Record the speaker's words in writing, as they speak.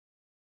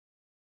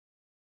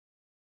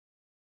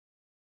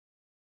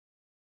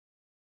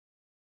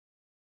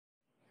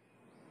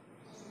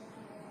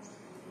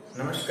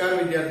નમસ્કાર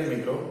વિદ્યાર્થી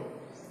મિત્રો,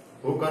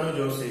 હું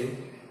KanuJoshi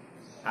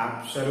આપ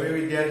સર્વે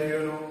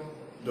વિદ્યાર્થીઓનું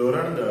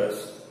ધોરણ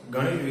 10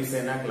 ગણિત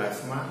વિષયના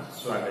ક્લાસમાં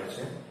સ્વાગત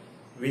છે।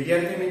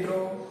 વિદ્યાર્થી મિત્રો,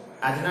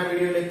 આજના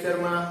વિડિયો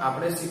લેક્ચરમાં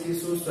આપણે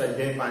શીખીશું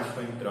સ્વાધ્યાય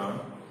 5.3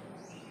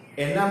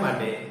 એના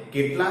માટે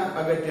કેટલાક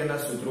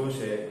અગત્યના સૂત્રો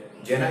છે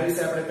જેના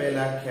વિશે આપણે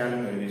પહેલા ખ્યાલ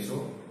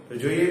મેળવીશું। તો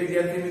જોઈએ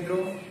વિદ્યાર્થી મિત્રો,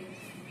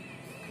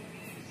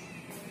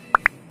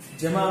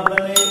 જેમાં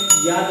આપણે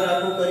યાદ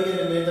રાખવું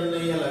કરીને મેં તમને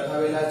અહીંયા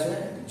લખાવેલા છે,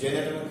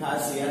 જેને તમે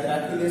ખાસ યાદ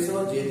રાખી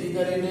લેશો જેથી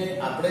કરીને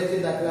આપણે જે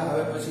દાખલા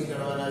હવે પછી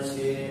ગણવાના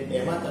છે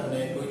એમાં તમને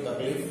કોઈ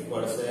તકલીફ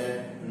પડશે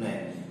નહીં।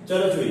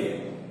 ચલો જોઈએ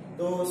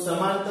તો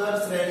સમાંતર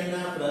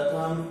શ્રેણીના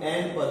પ્રથમ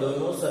n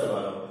પદોનો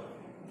સરવાળો।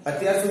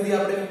 અત્યાર સુધી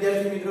આપણે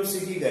વિદ્યાર્થી મિત્રો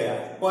શીખી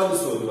ગયા પદ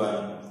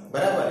શોધવાનું,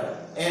 બરાબર?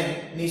 n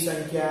ની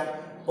સંખ્યા,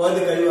 પદ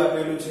કયું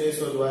આપેલું છે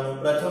શોધવાનું,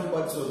 પ્રથમ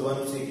પદ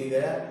શોધવાનું શીખી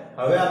ગયા।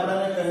 હવે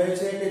આપણને કહે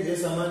છે કે જે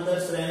સમાંતર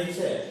શ્રેણી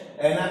છે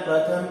એના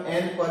પ્રથમ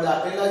n પદ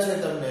આપેલા છે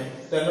તમને,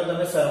 તેનો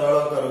તમે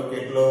સરવાળો કરો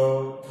કેટલો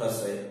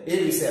થશે એ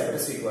વિશે આપણે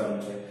શીખવાનું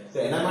છે। તો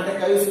એના માટે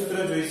કયું સૂત્ર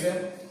જોઈશે?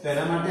 તો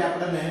એના માટે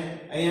આપણને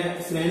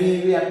અહીંયા શ્રેણી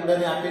એવી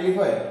આપણને આપેલી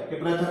હોય કે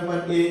પ્રથમ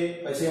પદ a,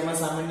 પછી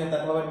એમાં સામાન્ય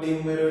તફાવત d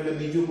ઉમેરો એટલે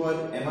બીજું પદ,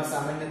 એમાં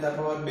સામાન્ય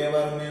તફાવત બે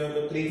વાર ઉમેરો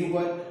તો ત્રીજું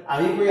પદ,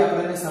 આવી કોઈ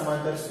આપણને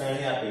સમાંતર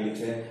શ્રેણી આપેલી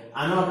છે।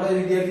 આનો આપણે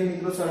વિદ્યાર્થી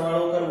મિત્રો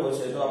સરવાળો કરવો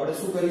છે તો આપણે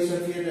શું કરી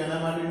શકીએ? તો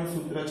એના માટેનું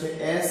સૂત્ર છે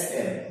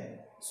Sn।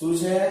 શું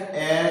છે?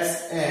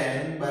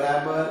 Sn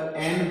બરાબર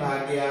n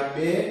ભાગ્યા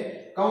 2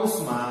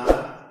 કૌંસમાં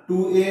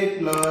 2a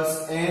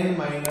n -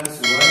 1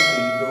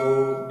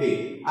 d।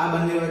 આ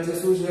બંને વચ્ચે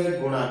શું છે?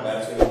 ગુણાકાર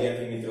છે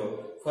વિદ્યાર્થી મિત્રો।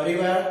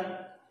 ફરીવાર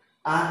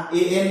આ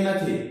an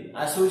નથી,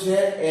 આ શું છે?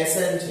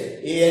 Sn છે।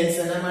 an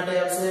શેના માટે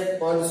આવશે?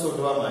 પદ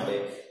શોધવા માટે,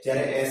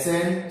 જ્યારે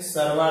Sn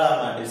સરવાળા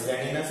માટે,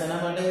 શ્રેણીના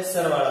શેના માટે?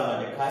 સરવાળા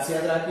માટે। ખાસ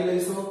યાદ રાખી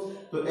લઈશું।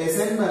 તો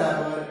Sn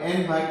બરાબર n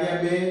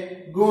ભાગ્યા 2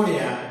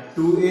 ગુણ્યા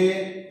 2a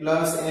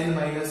n -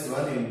 1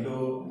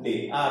 d।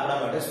 આ આપણા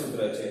માટે સૂત્ર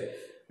છે।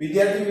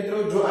 વિદ્યાર્થી મિત્રો,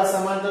 જો આ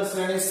સમાંતર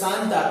શ્રેણી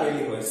શાંત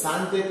આપેલી હોય,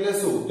 શાંત એટલે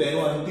શું? તો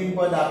એનું અંતિમ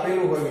પદ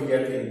આપેલું હોય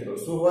વિદ્યાર્થી મિત્રો।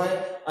 શું હોય?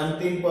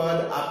 અંતિમ પદ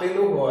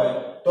આપેલું હોય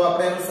તો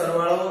આપણે એનો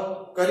સરવાળો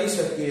કરી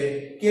શકીએ।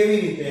 કેવી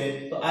રીતે?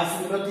 તો આ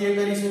સૂત્રથી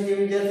કરી શકીએ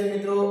વિદ્યાર્થી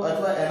મિત્રો,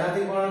 અથવા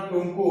એનાથી પણ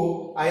ટૂંકું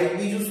આ એક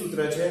બીજું સૂત્ર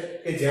છે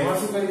કે જેમાં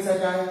શું કરી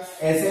શકાય?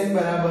 Sn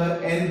બરાબર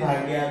n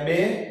ભાગ્યા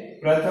 2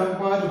 પ્રથમ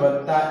પદ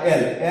વત્તા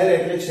l, l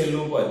એટલે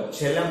છેલ્લું પદ,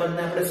 છેલ્લા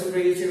પદને આપણે શું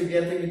કહીએ છીએ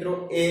વિદ્યાર્થી મિત્રો?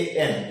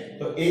 an।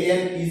 તો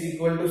an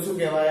શું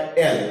કહેવાય?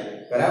 l,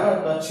 બરાબર?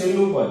 તો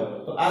છેલ્લું પદ,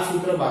 તો આ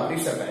સૂત્ર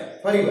વાપરી શકાય।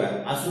 ફરીવાર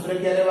આ સૂત્ર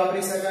ક્યારે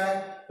વાપરી શકાય?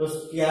 તો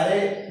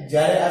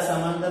જ્યારે આ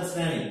સમાંતર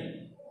શ્રેણી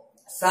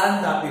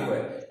શાંત આપી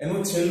હોય,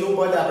 એનું છેલ્લું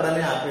પદ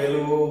આપણને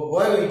આપેલું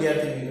હોય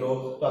વિદ્યાર્થી મિત્રો,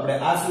 તો આપણે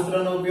આ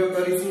સૂત્રનો ઉપયોગ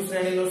કરીશું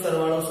શ્રેણીનો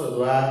સરવાળો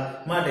શોધવા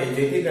માટે,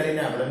 જેથી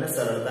કરીને આપણને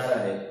સરળતા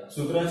રહે।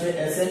 સૂત્ર છે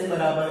Sn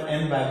બરાબર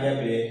n ભાગ્યા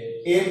 2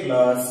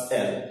 a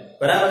l,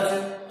 બરાબર છે?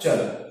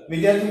 ચલો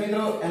વિદ્યાર્થી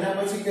મિત્રો, એના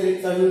પછી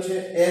કહ્યું છે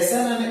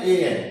Sn અને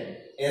an।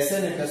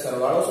 Sn એટલે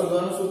સરવાળો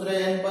શોધવાનું સૂત્ર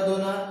n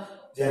પદોના,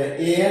 જ્યારે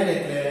an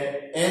એટલે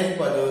n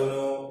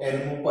પદોનું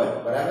nમું પદ,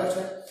 બરાબર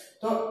છે?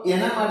 તો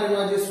એના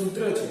માટેનું જે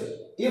સૂત્ર છે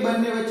એ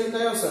બંને વચ્ચે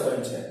કયો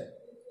સંબંધ છે?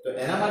 તો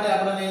એના માટે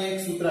આપણને અહીંયા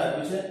એક સૂત્ર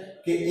આપ્યું છે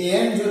કે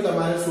an જો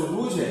તમારે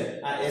શોધવું છે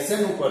આ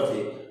Sn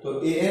ઉપરથી, તો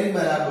an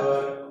બરાબર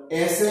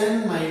Sn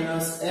 -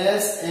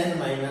 Sn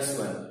 -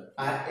 1।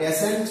 આ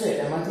Sn છે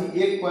એમાંથી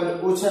એક પદ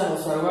ઓછાનો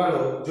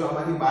સરવાળો જો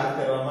આમાંથી બાદ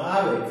કરવામાં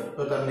આવે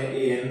તો તમને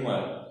an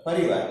મળે।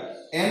 ફરીવાર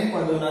n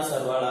પદોના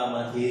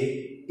સરવાળામાંથી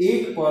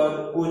એક પદ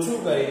ઓછું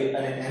કરી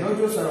અને એનો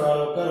જો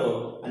સરવાળો કરો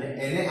અને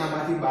એને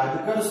આમાંથી બાદ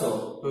કરશો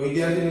તો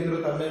વિદ્યાર્થી મિત્રો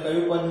તમને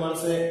કયું પદ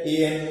મળશે?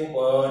 an નું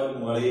પદ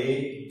મળી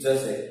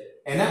જશે।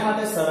 એના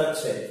માટે શરત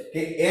છે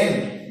કે n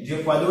જે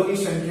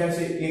પદોની સંખ્યા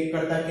છે એક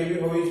કરતા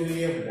કેવી હોવી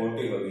જોઈએ?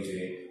 મોટી હોવી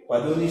જોઈએ।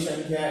 પદોની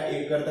સંખ્યા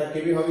એક કરતા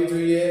કેવી હોવી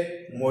જોઈએ?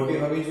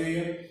 મોટી હોવી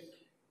જોઈએ।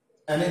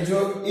 અને જો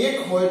 1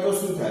 હોય તો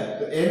શું થાય?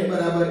 તો n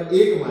બરાબર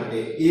 1 માટે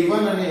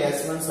a1 અને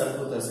s1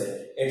 સરખું થશે,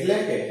 એટલે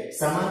કે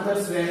સમાંતર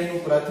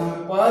શ્રેણીનું પ્રથમ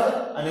પદ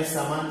અને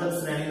સમાંતર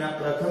શ્રેણીના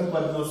પ્રથમ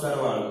પદનો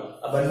સરવાળો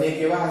આ બંને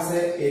કેવા હશે?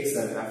 એક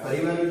સરખા।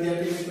 ફરીવાર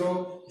વિદ્યાર્થી મિત્રો,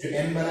 જો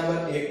n બરાબર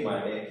 1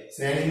 માટે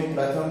શ્રેણીનું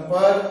પ્રથમ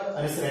પદ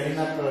અને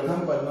શ્રેણીના પ્રથમ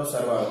પદનો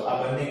સરવાળો આ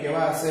બંને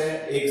કેવા હશે?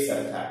 એક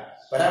સરખા,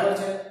 બરાબર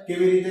છે?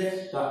 કેવી રીતે?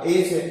 તો આ a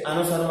છે,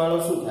 આનો સરવાળો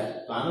શું થાય?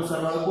 તો આનો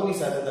સરવાળો કોની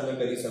સાથે તમે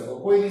કરી શકો?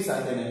 કોઈની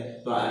સાથે નહીં,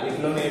 તો આ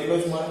એટલો ને એટલો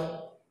જ મળે,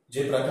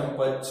 જે પ્રથમ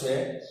પદ છે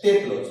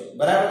તેટલો જ,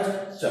 બરાબર છે?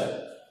 ચલો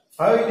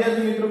હવે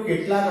વિદ્યાર્થી મિત્રો,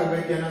 કેટલાક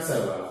અગત્યના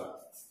સરવાળા।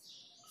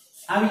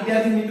 આ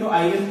વિદ્યાર્થી મિત્રો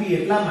IMP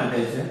એટલા માટે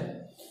છે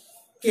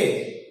કે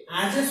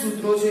આ જે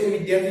સૂત્રો છે એ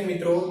વિદ્યાર્થી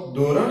મિત્રો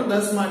ધોરણ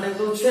 10 માટે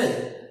તો છે જ,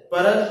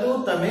 પરંતુ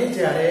તમે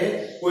જ્યારે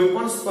કોઈ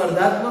પણ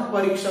સ્પર્ધાત્મક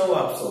પરીક્ષાઓ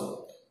આપશો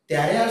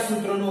ત્યારે આ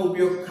સૂત્રનો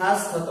ઉપયોગ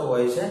ખાસ થતો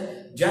હોય છે,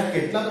 જ્યાં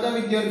કેટલા બધા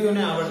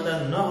વિદ્યાર્થીઓને આવડતા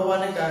ન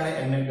હોવાને કારણે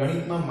એમને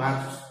ગણિતમાં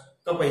માર્ક્સ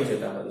કપાઈ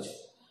જતા હોય છે।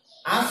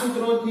 આ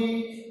સૂત્રોથી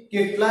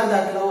કેટલા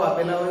દાખલાઓ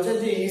આપેલા હોય છે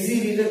જે ઈઝી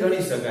રીતે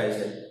ગણી શકાય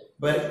છે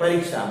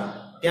પરીક્ષામાં,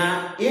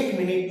 ત્યાં 1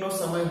 મિનિટનો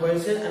સમય હોય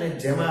છે અને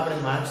જેમાં આપણે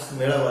માર્ક્સ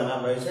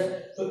મેળવવાના હોય છે.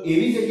 તો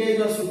એવી જગ્યાએ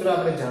જો સૂત્ર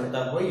આપણે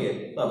જાણતા હોઈએ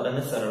તો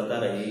આપણને સરળતા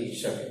રહી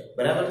શકે.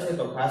 બરાબર છે?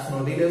 તો ખાસ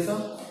નોંધી લેશો.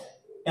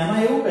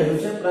 એમાં એવું કહ્યું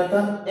છે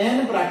પ્રથમ n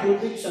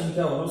પ્રાકૃતિક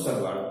સંખ્યાઓનો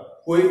સરવાળો.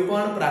 કોઈ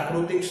પણ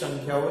પ્રાકૃતિક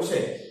સંખ્યાઓ છે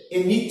એ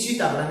નિશ્ચિત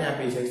આપણને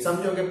આપી છે.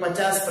 સમજો કે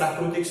 50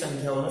 પ્રાકૃતિક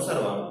સંખ્યાઓનો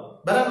સરવાળો.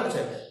 બરાબર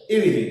છે?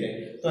 એવી રીતે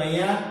તો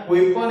અહીંયા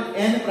કોઈ પણ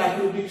n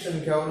પ્રાકૃતિક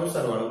સંખ્યાઓનો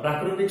સરવાળો.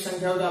 પ્રાકૃતિક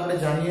સંખ્યાઓ તો આપણે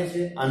જાણીએ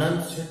છીએ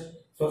અનંત છે.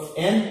 તો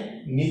n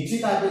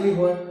નિશ્ચિત આપેલી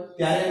હોય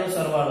ત્યારે એનો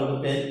સરવાળો તો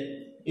 1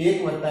 + 2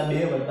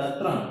 +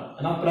 3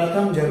 એનો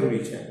પ્રથમ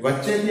જરૂરી છે.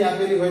 વચ્ચેથી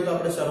આપેલી હોય તો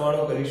આપણે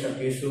સરવાળો કરી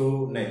શકીશું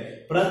નહીં.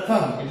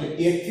 પ્રથમ એટલે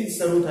 1 થી જ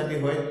શરૂ થતી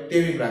હોય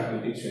તેવી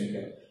પ્રાકૃતિક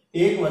સંખ્યા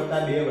 1 +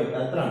 2 +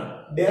 3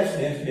 ડેશ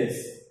ડેશ ડેશ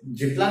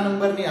જેટલા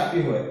નંબરની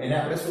આપી હોય એને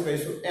આપણે શું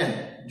કહીશું n.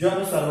 જો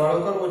આનો સરવાળો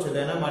કરવો છે તો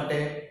એના માટે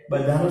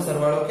બધાનો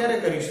સરવાળો ક્યારે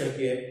કરી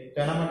શકીએ? તો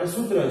એના માટે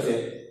સૂત્ર છે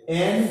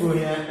n ×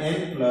 n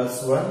 +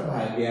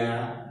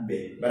 1/2.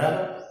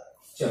 બરાબર?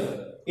 ચલો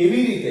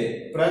એવી રીતે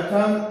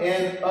પ્રથમ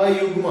n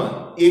અયુગ્મ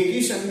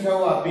એકી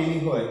સંખ્યાઓ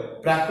આપેલી હોય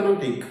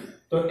પ્રાકૃતિક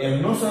તો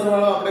એમનો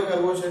સરવાળો આપણે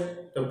કરવો છે.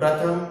 તો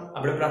પ્રથમ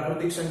આપણે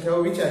પ્રાકૃતિક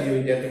સંખ્યાઓ વિચારીએ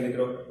વિદ્યાર્થી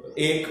મિત્રો.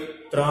 1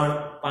 3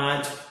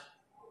 5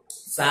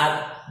 7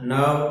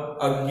 9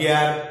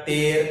 11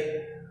 13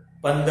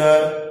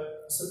 15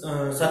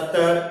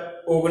 17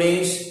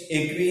 19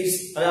 21.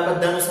 હવે આ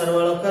બધાનો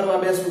સરવાળો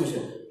કરવા બેસવું છે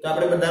તો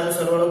આપણે બધાનો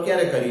સરવાળો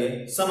ક્યારે કરીએ?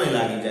 સમય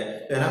લાગી જાય.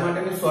 તો એના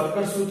માટેનું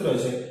શોર્ટકટ સૂત્ર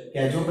છે કે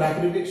જો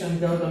પ્રાકૃતિક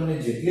સંખ્યાઓ તમને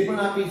જેટલી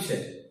પણ આપી છે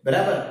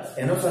બરાબર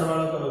એનો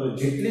સરવાળો કરો તો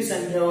જેટલી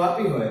સંખ્યાઓ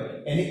આપી હોય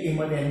એની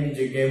કિંમત એની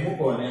જગ્યાએ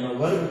મૂકો અને એનો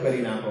વર્ગ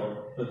કરી નાખો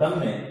તો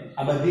તમને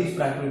આ બધી જ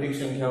પ્રાકૃતિક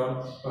સંખ્યાઓ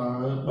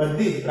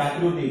બધી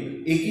પ્રાકૃતિક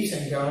એકી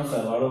સંખ્યાઓનો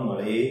સરવાળો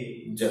મળી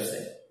જશે.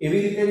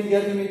 એવી રીતે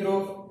વિદ્યાર્થી મિત્રો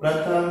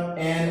પ્રથમ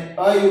n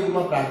અયુગ્મ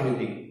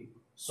પ્રાકૃતિક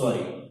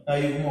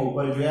અયુગ્મ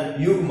ઉપર જોયા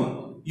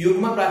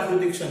યુગ્મ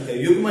પ્રાકૃતિક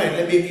સંખ્યા. યુગ્મ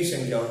એટલે બેકી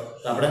સંખ્યાઓ.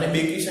 તો આપણને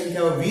બેકી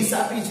સંખ્યાઓ 20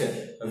 આપી છે.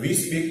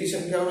 20 બેકી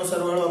સંખ્યાઓનો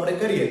સરવાળો આપણે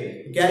કરીએ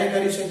ક્યારે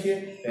કરી શકીએ?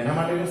 એના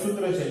માટેનું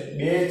સૂત્ર છે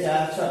 2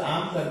 4 6.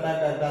 આમ કરતા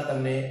કરતા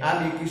તમને આ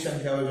બેકી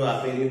સંખ્યાઓ જો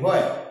આપેલી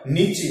હોય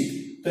નિશ્ચિત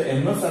તો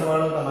એમનો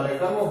સરવાળો તમારે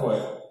કરવો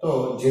હોય તો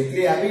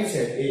જેટલી આપી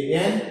છે એ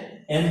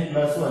n + 1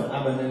 આ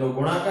બંનેનો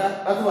ગુણાકાર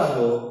અથવા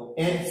તો n²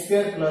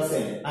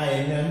 + n આ n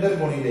ને અંદર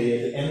ગુણી દઈએ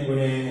તો n × n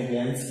એટલે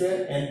n²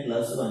 n + 1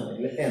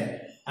 એટલે n.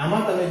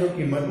 આમાં તમે જો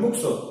કિંમત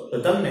મૂકશો તો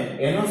તમને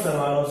એનો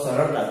સરવાળો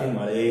સરળતાથી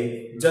મળી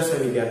જશે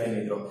વિદ્યાર્થી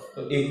મિત્રો. તો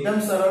એકદમ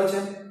સરળ છે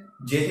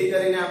જેથી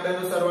કરીને આપણે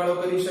એનો સરવાળો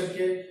કરી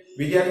શકીએ.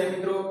 વિદ્યાર્થી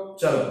મિત્રો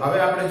ચલો હવે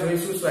આપણે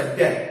જોઈશું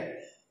સ્વાધ્યાય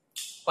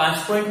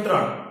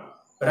 5.3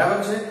 બરાબર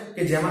છે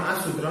કે જેમાં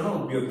આ સૂત્રનો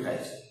ઉપયોગ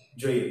થાય છે.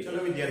 જોઈએ ચલો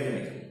વિદ્યાર્થી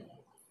મિત્રો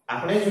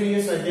આપણે જોઈએ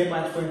સ્વાધ્યાય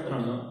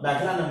 5.3 નો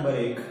દાખલા નંબર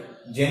 1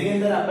 જેની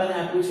અંદર આપણને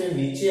આપ્યું છે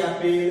નીચે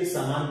આપેલ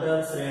સમાંતર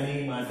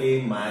શ્રેણી માટે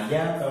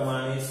માંગ્યા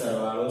પ્રમાણે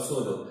સરવાળો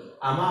શોધો.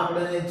 આમાં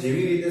આપણે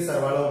જેવી રીતે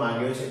સરવાળો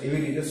માંગ્યો છે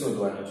એવી રીતે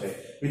શોધવાનો છે.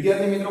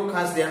 વિદ્યાર્થી મિત્રો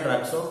ખાસ ધ્યાન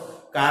રાખશો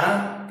કારણ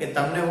કે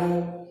તમને હું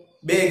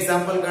 2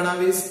 એક્ઝામ્પલ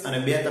ગણાવીશ અને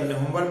 2 તમને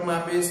હોમવર્કમાં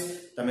આપીશ.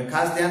 તમે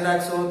ખાસ ધ્યાન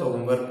રાખશો તો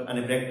હોમવર્ક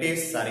અને પ્રેક્ટિસ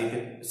સારી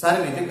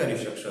રીતે કરી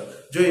શકશો.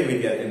 જોઈએ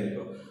વિદ્યાર્થી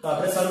મિત્રો તો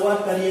આપણે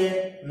શરૂઆત કરીએ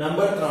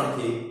નંબર 3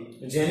 થી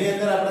જેની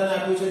અંદર આપણને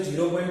આપ્યું છે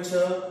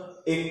 0.6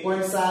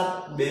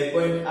 1.7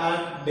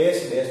 2.8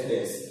 ડેશ ડેશ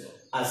ડેશ.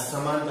 આ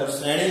સમાંતર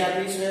શ્રેણી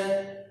આપી છે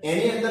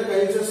એની અંદર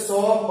કહ્યું છે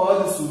 100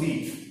 પદ સુધી.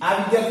 આ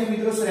વિદ્યાર્થી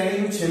મિત્રો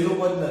શ્રેણીનું છેલ્લું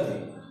પદ નથી.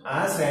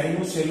 આ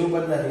શ્રેણીનું છેલ્લું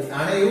પદ નથી.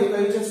 આને એવું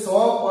કહ્યું છે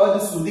 100 પદ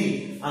સુધી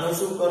આનો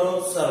શું કરો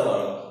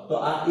સરવાળો. તો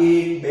આ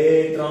 1 2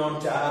 3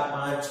 4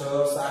 5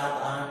 6 7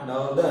 8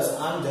 9 10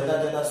 આમ જતા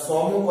જતા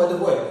 100મું પદ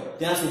હોય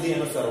ત્યાં સુધી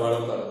એનો સરવાળો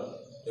કરો.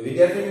 તો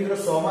વિદ્યાર્થી મિત્રો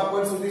 100મા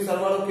પદ સુધી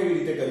સરવાળો કેવી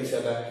રીતે કરી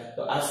શકાય?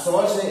 તો આ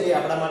 100 છે એ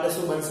આપણા માટે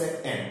શું બનશે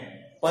n.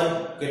 પદ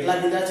કેટલા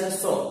કીધા છે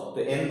 100 તો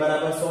n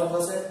બરાબર 100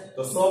 થશે.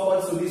 તો 100 પદ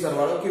સુધી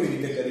સરવાળો કેવી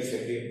રીતે કરી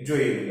શકીએ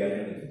જોઈએ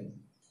વિદ્યાર્થી મિત્રો.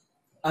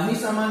 અહીં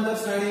સમાંતર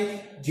શ્રેણી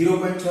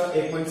 0.6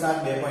 1.7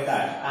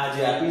 2.8 આ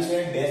જે આપી છે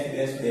ડેશ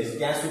ડેશ ડેશ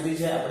ક્યાં સુધી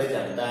છે આપણે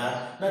જાણતા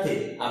નથી.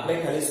 આપણે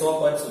ખાલી 100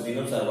 પદ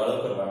સુધીનો સરવાળો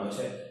કરવાનો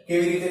છે.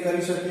 કેવી રીતે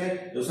કરી શકીએ?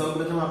 તો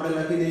સૌપ્રથમ આપણે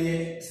લખી દઈએ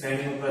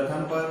શ્રેણીનું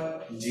પ્રથમ પદ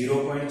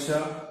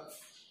 0.6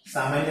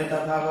 સામાન્ય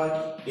તફાવત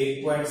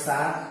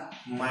 1.7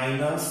 -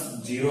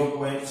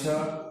 0.6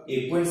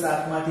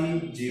 1.7 માંથી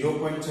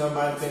 0.6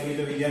 બાદ કરીએ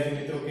તો વિદ્યાર્થી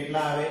મિત્રો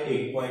કેટલા આવે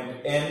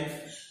 1.1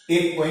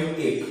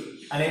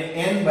 અને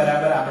n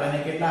બરાબર આપણને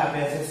કેટલા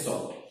આપ્યા છે 100.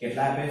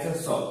 કેટલા આપ્યા છે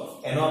 100.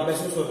 એનો આપણે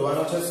શું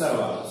શોધવાનો છે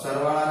સરવાળો.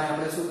 સરવાળાને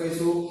આપણે શું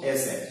કહીશું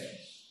Sn.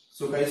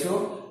 શું કહીશું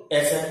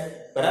Sn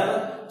બરાબર.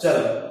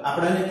 ચલો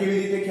આપણને કેવી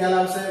રીતે ખ્યાલ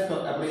આવશે? તો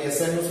આપણે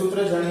Sn નું સૂત્ર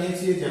જાણીએ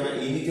છીએ જેમાં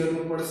e ની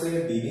જરૂર પડશે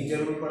d ની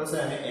જરૂર પડશે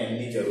અને n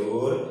ની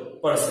જરૂર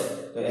પડશે.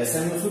 તો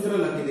Sn નું સૂત્ર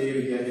લખી દઈએ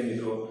વિદ્યાર્થી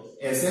મિત્રો.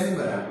 Sn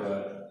બરાબર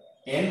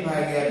n/2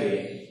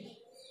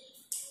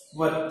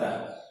 વત્તા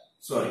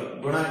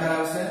ગુણાકાર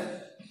આવશે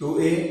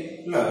 2a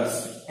 + n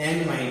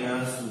 - 1 * a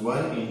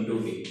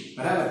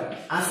બરાબર.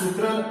 આ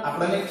સૂત્ર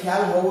આપણને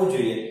ખ્યાલ હોવો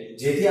જોઈએ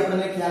જેથી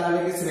આપણને ખ્યાલ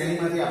આવે કે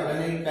શ્રેણીમાંથી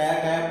આપણને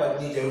કયા કયા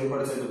પદની જરૂર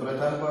પડશે. તો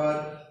પ્રથમ પદ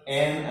n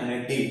અને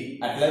d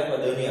આટલા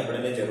પદોની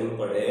આપણને જરૂર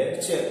પડે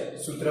છે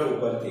સૂત્ર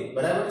ઉપરથી,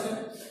 બરાબર છે.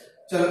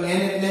 ચલો n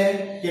એટલે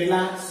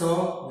કેટલા 100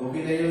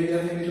 મૂકી દઈએ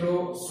વિદ્યાર્થી મિત્રો.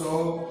 100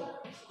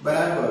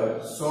 બરાબર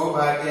 100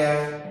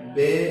 ભાગ્યા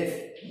 2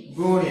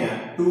 ગુણ્યા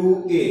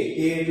 2a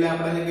એટલે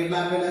આપણને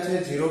કેટલા આપેલા છે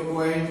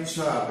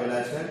 0.6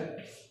 આપેલા છે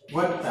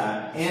વત્તા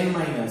n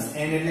માઈનસ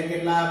n એટલે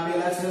કેટલા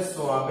આપેલા છે 100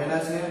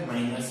 આપેલા છે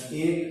માઈનસ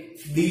 1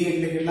 d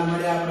એટલે કેટલા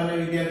મળ્યા આપણને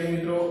વિદ્યાર્થી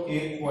મિત્રો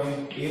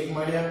 1.1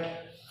 મળ્યા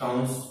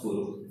કૌંસ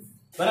પૂરું,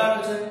 બરાબર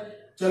છે.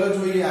 ચલો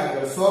જોઈએ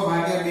આગળ. 100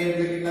 ભાગ્યા 2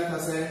 એટલે કેટલા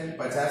થશે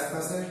 50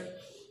 થશે.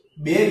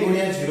 2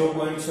 ગુણ્યા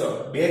 0.6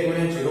 2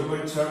 ગુણ્યા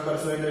 0.6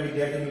 કરશો એટલે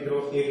વિદ્યાર્થી મિત્રો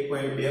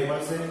 1.2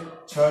 મળશે.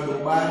 6 દુ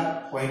 12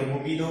 પોઈન્ટ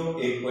મૂકી દો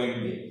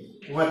 1.2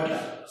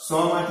 વત્તા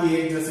 100 માંથી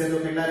 1 જશે તો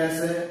કેટલા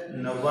રહેશે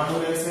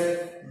 99 રહેશે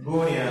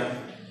ગુણ્યા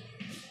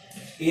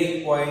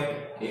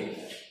 1.1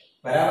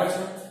 બરાબર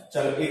છે.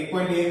 ચલો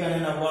 1.1 અને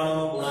 99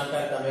 નો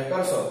ગુણાકાર તમે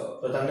કરશો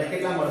તો તમને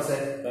કેટલા મળશે?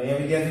 તો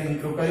અહીંયા વિદ્યાર્થી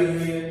મિત્રો કરી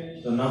જોઈએ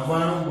તો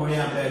 99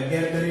 ગુણ્યા આપણે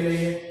 11 કરી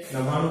લઈએ.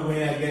 99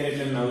 ગુણ્યા 11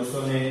 એટલે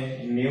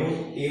 990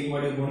 1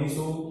 વડે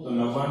ગુણીશું તો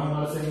 99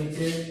 મળશે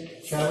નીચે.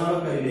 સરવાળો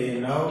કરી લઈએ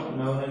 9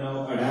 9 ને 9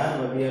 18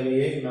 વધી આવી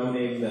 1 9 ને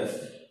 1 10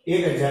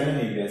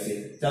 1089.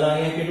 ચલો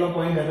અહીંયા કેટલો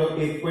પોઈન્ટ હતો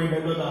 1 પોઈન્ટ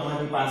હતો તો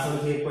આમાંથી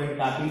પાછળથી 1 પોઈન્ટ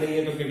કાપી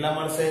લઈએ તો કેટલા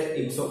મળશે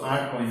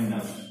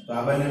 108.9. તો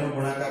આ બંનેનો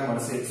ગુણાકાર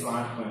મળશે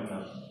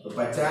 108.9. તો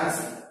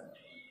 50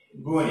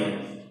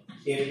 ગુણ્યા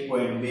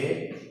 1.2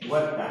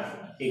 વત્તા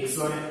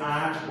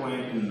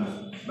 108.9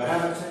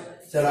 બરાબર છે.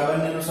 ચલો આ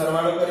બંનેનો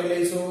સરવાળો કરી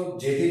લઈશું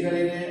જેથી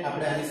કરીને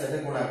આપણે આની સાથે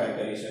ગુણાકાર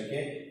કરી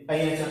શકીએ.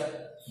 અહીંયા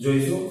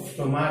જોઈશું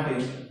તો માટે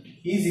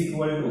ઇઝ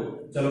ઇક્વલ ટુ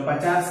ચલો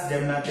 50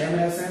 જેમના તેમ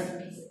રહેશે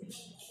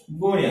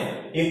ગુણ્યા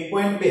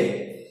 1.2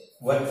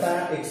 વત્તા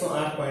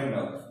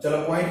 108.9. ચલો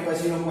પોઈન્ટ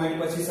પછીનો પોઈન્ટ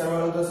પછી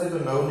સરવાળો થશે તો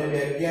 9 ને 2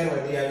 11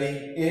 વધી આવી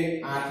 1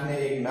 8 ને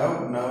 1 9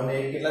 9 ને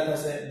 1 કેટલા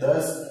થશે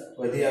 10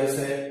 વધી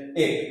આવશે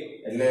 1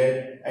 એટલે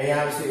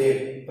અહીંયા આવશે 1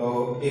 તો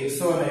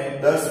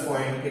 110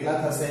 પોઈન્ટ કેટલા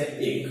થશે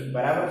 1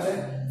 બરાબર છે.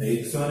 તો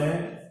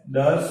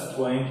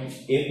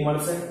 110.1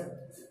 મળશે.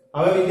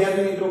 હવે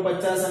વિદ્યાર્થી મિત્રો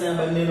 50 અને આ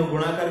બંનેનો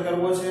ગુણાકાર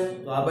કરવો છે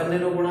તો આ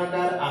બંનેનો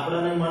ગુણાકાર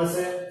આપણને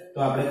મળશે તો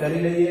આપણે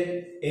કરી લઈએ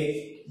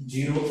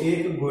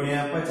 101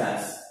 ગુણ્યા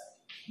 50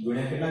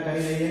 ગુણ્યા કેટલા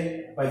કરી લઈએ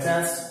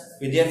 50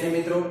 વિદ્યાર્થી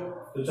મિત્રો.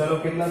 તો ચલો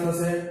કેટલા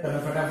થશે તમે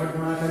ફટાફટ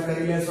ગુણાકાર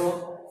કરી લેશો.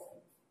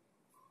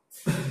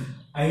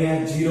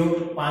 અહીંયા 0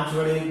 5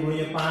 વડે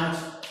ગુણ્યા 5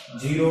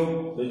 0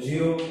 તો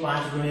 0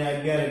 5 ગુણ્યા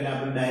 11 એટલે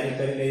આપણે ડાયરેક્ટ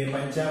કરી લઈએ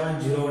 55.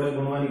 0 વડે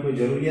ગુણવાની કોઈ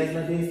જરૂરિયાત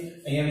નથી.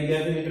 અહીંયા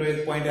વિદ્યાર્થી મિત્રો એક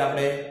પોઈન્ટ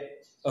આપણે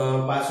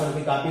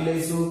પાછળથી કાપી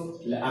લઈશું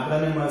એટલે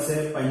આપણને મળશે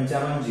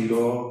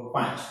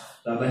 5505.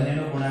 તો આ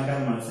બંનેનો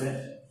ગુણાકાર મળશે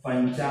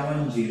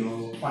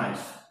 5505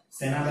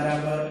 સેના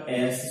બરાબર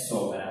s100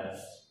 બરાબર.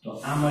 તો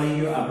આ મળી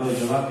ગયો આપણો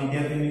જવાબ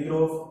વિદ્યાર્થી મિત્રો.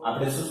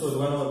 આપણે શું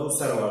શોધવાનું હતું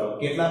સરવાળો.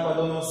 કેટલા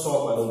પદોનો 100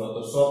 પદોનો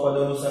તો 100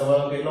 પદોનો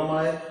સરવાળો કેટલો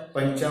મળે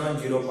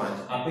 5505.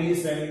 આપેલી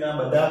શ્રેણીના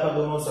બધા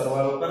પદોનો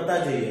સરવાળો કરતા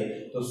જઈએ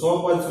તો 100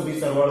 પદ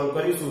સુધી સરવાળો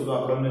કરીશું તો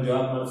આપણને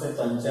જવાબ મળશે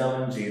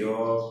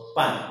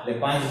 5505 એટલે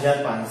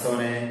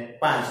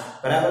 5505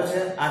 બરાબર છે.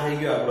 આ થઈ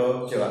ગયો આપણો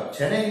જવાબ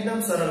છે ને એકદમ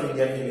સરળ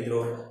વિદ્યાર્થી મિત્રો.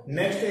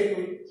 નેક્સ્ટ એક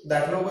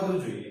દાખલો બધું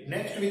જોઈએ.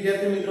 નેક્સ્ટ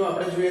વિદ્યાર્થી મિત્રો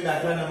આપણે જોઈએ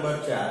દાખલા નંબર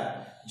 4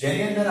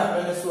 જેની અંદર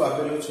આપણને શું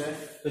આપેલું છે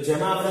તો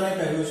જેમાં આપણને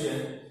કહ્યું છે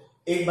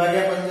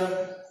 1/15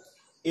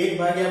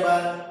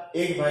 1/12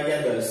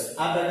 1/10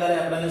 આ પ્રકારે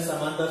આપણને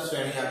સમાંતર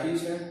શ્રેણી આપી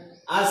છે.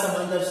 આ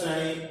સમાંતર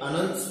શ્રેણી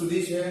અનંત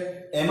સુધી છે.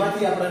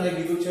 એમાંથી આપણને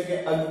કીધું છે કે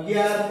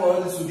 11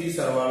 પદ સુધી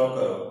સરવાળો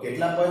કરો.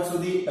 કેટલા પદ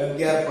સુધી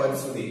 11 પદ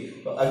સુધી.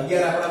 તો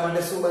 11 આપણા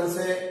માટે શું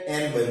બનશે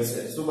n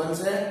બનશે. શું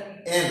બનશે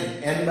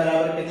n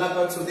બરાબર કેટલા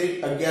પદ સુધી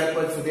 11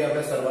 પદ સુધી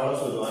આપણે સરવાળો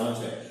શોધવાનો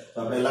છે. તો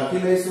આપણે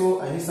લખી લઈશું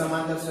અહીં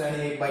સમાંતર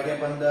શ્રેણી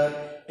 1/15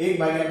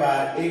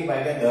 1/12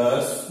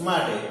 1/10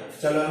 માટે.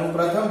 ચલો આનું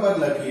પ્રથમ પદ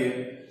લખીએ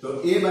તો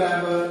a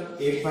બરાબર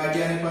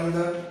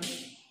 1/15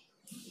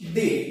 d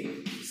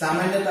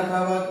સામાન્ય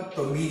તફાવત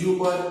તો બીજું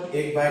પદ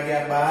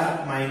 1/12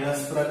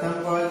 માઈનસ પ્રથમ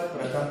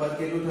પદ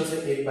કેટલું થશે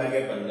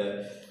 1/15.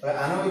 હવે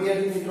આનો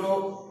વિદ્યાર્થી મિત્રો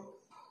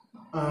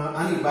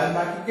આની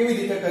બાદબાકી કેવી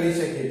રીતે કરી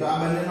શકીએ તો આ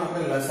બંનેનો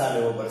આપણે લસા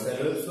લેવો પડશે.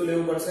 શું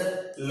લેવું પડશે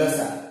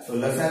લસા. તો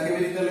લસા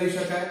કેવી રીતે લઈ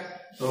શકાય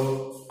તો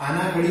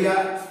આના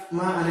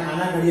ઘડિયામાં અને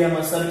આના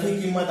ઘડિયામાં સરખી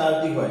કિંમત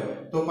આવતી હોય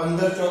તો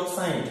 15 ચોક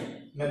 60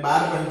 ને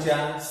 12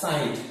 પંચા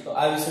 60. તો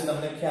આ વિશે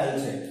તમને ખ્યાલ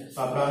છે. તો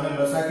આપણે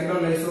લસા કેટલો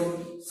લઈશું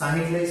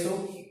 60 લઈશું.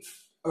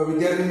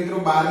 વિદ્યાર્થી મિત્રો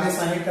 12 ને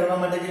 60 કરવા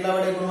માટે કેટલા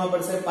વડે ગુણવા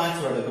પડશે 5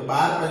 વડે. તો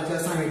 12 પંચા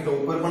 60 તો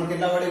ઉપર પણ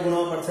કેટલા વડે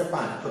ગુણવા પડશે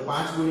 5. તો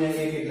 5 ગુણ્યા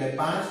 1 એટલે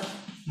 5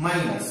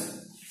 માઈનસ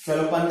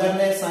ચલો 15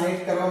 ને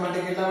 60 કરવા માટે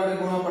કેટલા વડે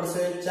ગુણવા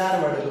પડશે 4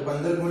 વડે. તો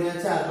 15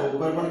 ગુણ્યા 4 તો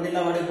ઉપર પણ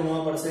કેટલા વડે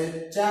ગુણવા પડશે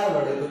 4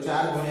 વડે. તો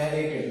 4 ગુણ્યા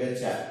 1 એટલે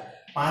 4.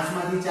 5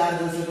 માંથી 4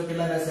 જશે તો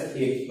કેટલા રહેશે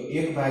 1. તો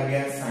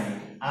 1/60.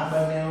 આ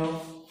બંનેનો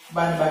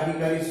બાદબાકી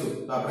કરીશું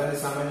તો આપણને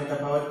સામાન્ય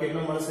તફાવત કેટલો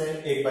મળશે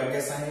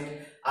 1/60.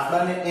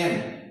 આપણને m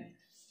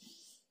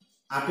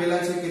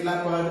આપેલા છે કેટલા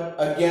પદ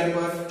 11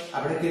 પદ.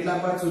 આપણે કેટલા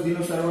પદ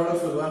સુધીનો સરવાળો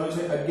શોધવાનો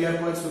છે 11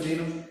 પદ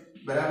સુધીનો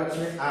બરાબર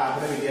છે. આ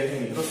આપણે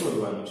વિદ્યાર્થી મિત્રો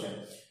શોધવાનું છે.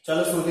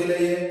 ચલો શોધી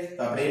લઈએ.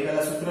 તો આપણે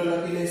પહેલા સૂત્ર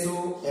લખી લઈશું.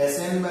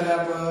 Sn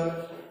બરાબર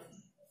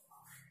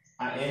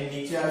આ n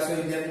નીચે આવશે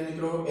વિદ્યાર્થી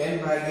મિત્રો, n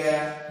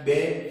ભાગ્યા 2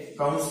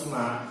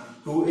 કૌંસમાં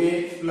 2a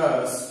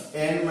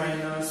n -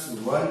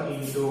 1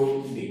 into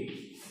d.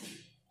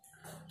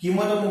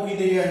 કિંમતો મૂકી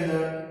દઈએ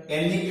અંદર.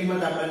 n ની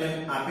કિંમત આપણને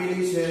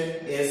આપેલી છે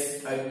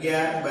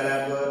S11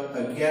 બરાબર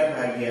 11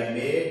 ભાગ્યા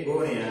 2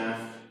 ગુણ્યા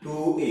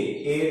 2a.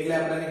 a એટલે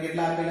આપણને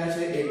કેટલા આપેલા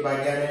છે? 1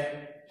 ભાગ્યા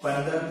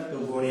 15, તો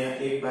ગુણ્યા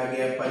 1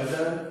 ભાગ્યા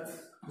 15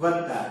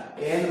 વત્તા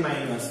n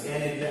માઈનસ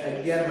n એટલે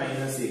 11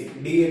 માઈનસ 1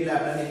 d એટલે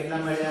આપણને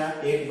કેટલા મળ્યા?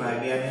 1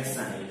 ભાગ્યા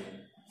 60.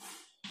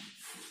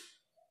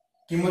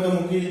 કિંમતો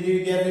મૂકી દીધી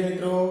વિદ્યાર્થી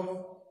મિત્રો,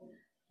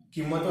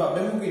 કિંમતો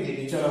આપણે મૂકી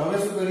દીધી. ચલો હવે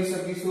શું કરી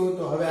શકીશું?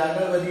 તો હવે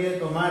આગળ વધીએ.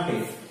 તો માટે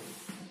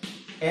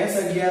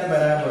S11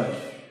 બરાબર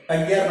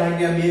 11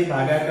 ભાગ્યા 2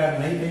 ભાગાકાર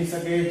નહીં થઈ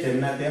શકે,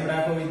 જેમના તેમ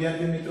રાખો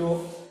વિદ્યાર્થી મિત્રો.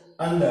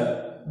 અંદર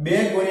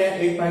 2 ગુણ્યા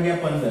 1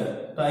 ભાગ્યા 15,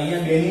 તો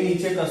અહીંયા 2 ની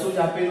નીચે કશું જ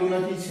આપેલું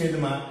નથી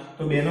છેદમાં,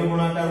 તો 2 નો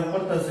ગુણાકાર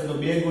ઉપર થશે, તો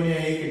 2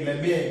 ગુણ્યા 1 એટલે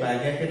 2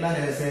 ભાગ્યા કેટલા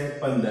રહેશે?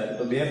 15.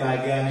 તો 2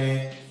 ભાગ્યા ને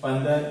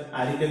 15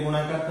 આ રીતે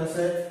ગુણાકાર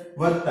થશે,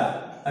 વત્તા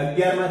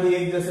 11 માંથી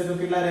 1 જશે તો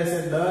કેટલા રહેશે?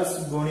 10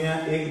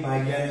 ગુણ્યા 1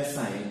 ભાગ્યા ને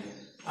 60.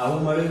 આવું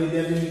મળે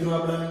વિદ્યાર્થી મિત્રો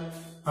આપણને.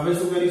 હવે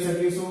શું કરી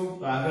શકીશું?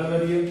 તો આગળ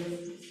વધીએ.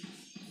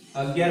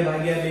 11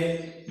 ભાગ્યા 2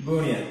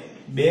 ગુણ્યા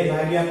 2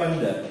 ભાગ્યા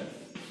 15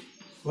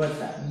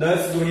 વત્તા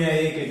 10 ગુણ્યા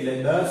 1 એટલે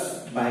 10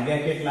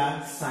 ભાગ્યા કેટલા?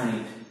 60.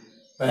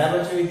 બરાબર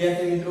છે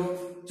વિદ્યાર્થી મિત્રો.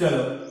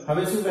 ચલો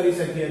હવે શું કરી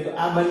શકીએ? તો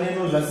આ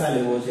બંનેનો લસા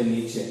લેવો છે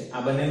નીચે.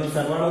 આ બંનેનો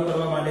સરવાળો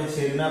કરવા માટે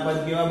છેદના પદ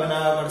કેવા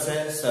બનાવવા પડશે?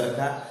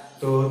 સરખા.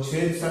 તો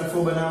છેદ સરખો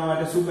બનાવવા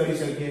માટે શું કરી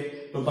શકીએ?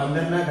 તો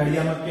 15 ના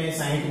ઘડિયામાં કે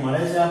 60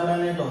 મળે છે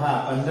આપણને? તો હા,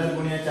 15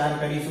 ગુણ્યા 4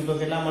 કરીશું તો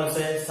કેટલા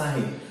મળશે?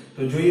 60.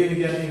 તો જોઈએ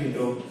વિદ્યાર્થી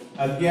મિત્રો,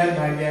 11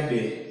 ભાગ્યા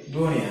 2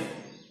 ગુણ્યા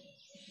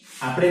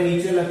આપણે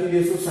નીચે લખી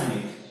દઈશું 60.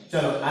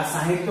 ચલો આ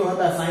 60 તો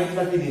હતા, 60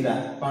 લખી દીધા,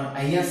 પણ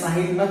અહીંયા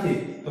 60 નથી,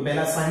 તો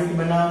પહેલા 60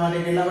 બનાવવા માટે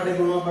કેટલા વડે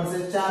ગુણવા પડશે?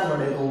 4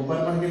 વડે. તો ઉપર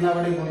પણ કેટલા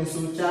વડે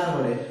ગુણીશું? 4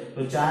 વડે.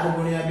 તો 4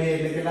 ગુણ્યા 2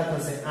 એટલે કેટલા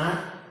થશે? 8.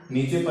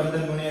 નીચે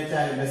 15 ગુણ્યા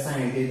 4 એટલે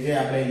 60, જે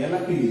આપણે અહીંયા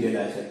લખી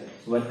દીધેલા છે,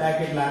 વત્તા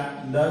કેટલા?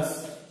 10.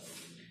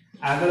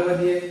 આગળ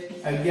વધીએ.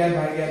 11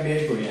 ભાગ્યા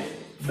 2 ગુણ્યા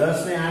 10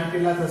 ને 8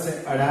 કેટલા થશે?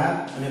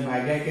 18 અને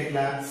ભાગ્યા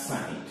કેટલા?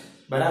 60.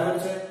 બરાબર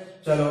છે.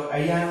 ચલો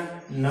અહીંયા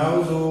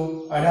 9 દુ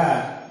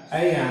 18,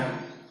 અહીંયા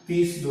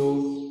 30 દુ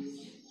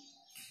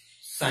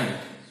 60.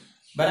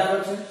 બરાબર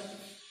છે.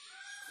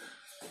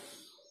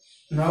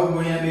 9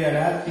 ગુણ્યા 2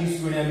 18,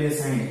 30 ગુણ્યા 2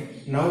 60.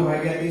 9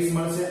 ભાગ્યા 30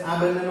 મળશે. આ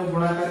બંનેનો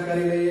ગુણાકાર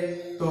કરી લઈએ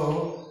તો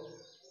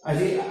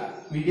હજી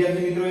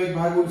વિદ્યાર્થી મિત્રો એક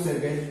ભાગ ઉડશે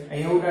કે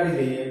અહીંયા ઉડાડી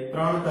દઈએ.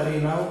 3 તરી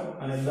 9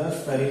 અને 10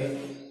 તરી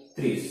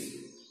 30.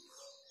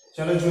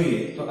 ચલો જોઈએ.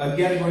 તો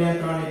 11 ગુણ્યા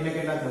 3 એટલે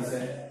કેટલા થશે?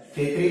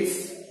 33.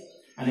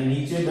 અને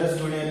નીચે 10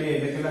 ગુણ્યા 2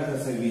 એટલે કેટલા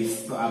થશે? 20.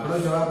 તો આપણો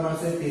જવાબ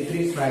મળશે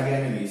 33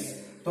 ભાગ્યા 20.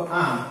 તો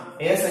આમ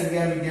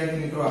S11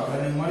 વિદ્યાર્થી મિત્રો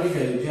આપણને મળી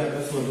ગયું, જે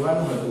આપણે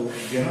શોધવાનું હતું,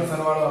 જેનો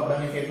સરવાળો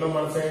આપણને કેટલો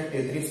મળશે?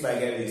 33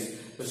 ભાગ્યા 20.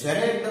 તો છે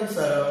ને એકદમ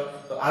સરળ.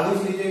 તો આવી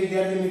જ રીતે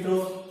વિદ્યાર્થી મિત્રો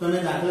તમે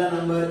દાખલા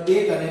નંબર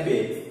 1 અને 2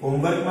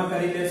 હોમવર્કમાં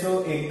કરી લેશો.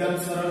 એકદમ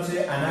સરળ છે,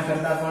 આના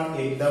કરતા પણ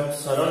એકદમ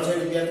સરળ છે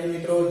વિદ્યાર્થી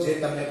મિત્રો, જે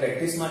તમને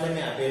પ્રેક્ટિસ માટે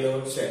મેં આપેલો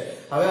છે.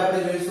 હવે આપણે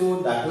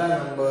જોઈશું દાખલા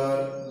નંબર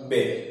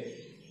 2.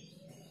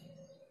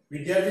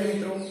 વિદ્યાર્થી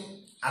મિત્રો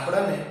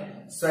આપણને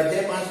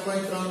સ્વાધ્યાય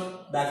 5.3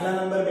 દાખલા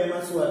નંબર 2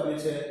 માં શું આપ્યું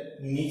છે?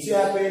 નીચે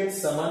આપેલ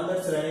સમાંતર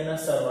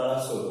શ્રેણીના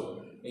સરવાળા શોધો.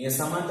 અહીંયા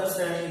સમાંતર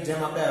શ્રેણી જેમ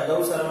આપણે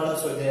અગાઉ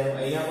સરવાળા શોધ્યા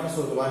અહીંયા પણ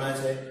શોધવાના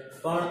છે,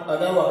 પણ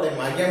અગાઉ આપણે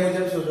માંગ્યા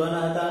મુજબ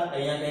શોધવાના હતા.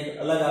 અહીંયા કંઈક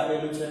અલગ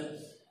આપેલું છે.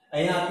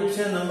 અહીંયા આપ્યું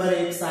છે નંબર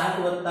 1 7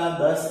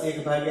 10 1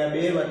 ભાગ્યા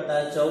 2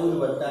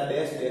 14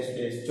 ડેશ ડેશ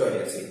ડેશ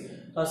 84.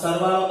 તો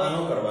સરવાળો આનો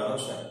કરવાનો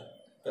છે.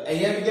 તો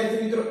અહીંયા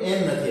વિદ્યાર્થી મિત્રો n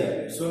નથી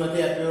આપ્યો. શું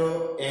નથી આપ્યો?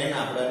 n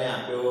આપણને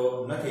આપ્યો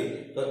નથી.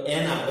 તો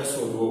n આપણે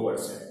શોધવો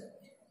પડશે.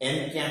 n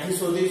ક્યાંથી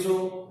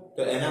શોધીશું?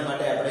 તો એના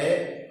માટે આપણે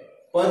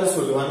પદ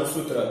શોધવાનું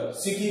સૂત્ર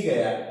શીખી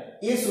ગયા.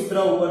 એ સૂત્ર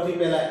ઉપરથી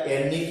પહેલા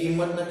n ની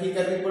કિંમત નક્કી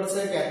કરવી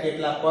પડશે કે આ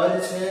કેટલા પદ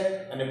છે,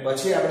 અને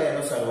પછી આપણે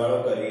એનો સરવાળો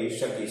કરી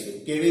શકીશું.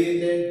 કેવી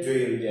રીતે?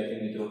 જોઈએ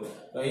વિદ્યાર્થી મિત્રો.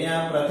 તો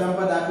અહીંયા પ્રથમ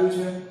પદ આપ્યું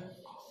છે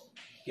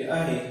કે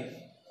અહીં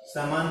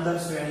સમાંતર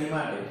શ્રેણી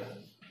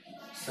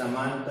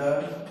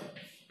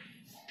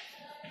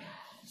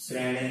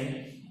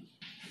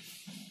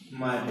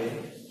માટે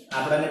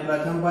આપણને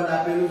પ્રથમ પદ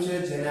આપેલું છે,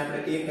 જેને આપણે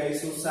a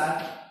કહીશું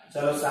 7.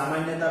 ચલો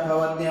સામાન્ય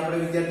તફાવતની આપણે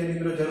વિદ્યાર્થી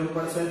મિત્રો જરૂર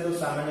પડશે. તો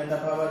સામાન્ય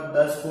તફાવત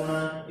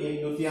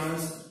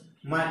 10.1/2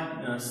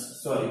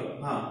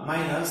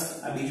 માઈનસ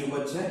આ બીજું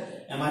પદ છે,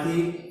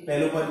 એમાંથી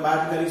પહેલું પદ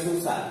બાદ કરીશું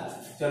 7.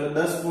 ચલો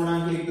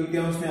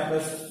 10.1/2 ને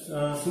આપણે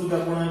શુદ્ધ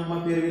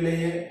અપૂર્ણાંકમાં ફેરવી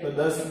લઈએ. તો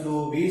 10 દુ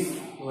 20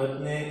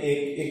 ને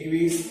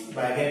 21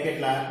 ભાગ્યા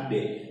કેટલા?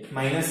 2.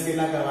 માઈનસ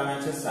કેટલા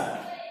કરવાના છે? 7.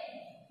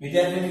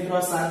 વિદ્યાર્થી મિત્રો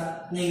 7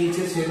 ની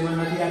નીચે છેદમાં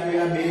નથી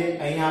આપેલા, 2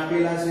 અહીંયા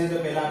આપેલા છે, તો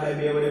પહેલા આપણે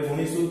 2 વડે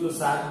ગુણીશું. તો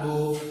 7 દુ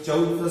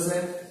 14 થશે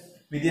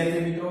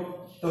વિદ્યાર્થી મિત્રો.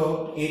 તો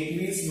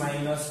 21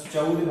 માઈનસ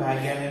 14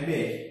 ભાગ્યા ને 2,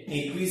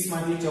 21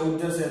 માંથી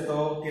 14 જશે તો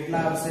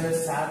કેટલા આવશે?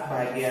 7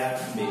 ભાગ્યા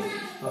 2.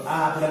 તો આ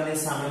આપણને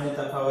સામાન્ય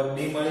તફાવત b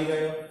મળી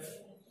ગયો.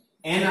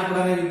 n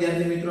આપણને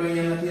વિદ્યાર્થી મિત્રો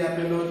અહીંયા નથી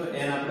આપેલો તો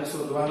n આપણે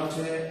શોધવાનો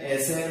છે,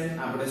 Sn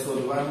આપણે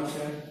શોધવાનું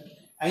છે.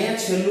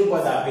 અહીંયા છેલ્લું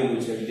પદ આપેલું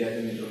છે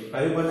વિદ્યાર્થી મિત્રો.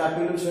 કયું પદ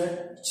આપેલું છે?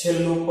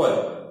 છેલ્લું પદ.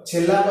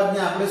 છેલ્લા પદને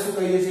આપણે શું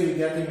કહીએ છીએ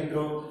વિદ્યાર્થી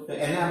મિત્રો? તો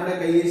એને આપણે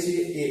કહીએ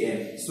છીએ an.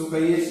 શું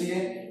કહીએ છીએ?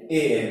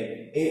 an.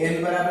 an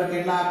બરાબર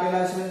કેટલા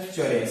આપેલા છે?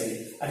 84.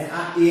 અને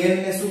આ an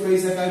ને શું કહી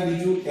શકાય?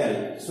 બીજું l.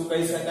 શું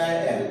કહી શકાય?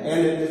 l.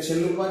 l એટલે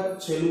છેલ્લું પદ.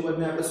 છેલ્લું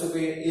પદને આપણે શું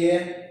કહીએ?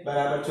 an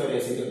બરાબર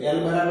 84. તો l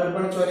બરાબર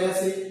પણ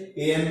 84,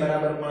 an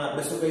બરાબર પણ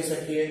આપણે શું કહી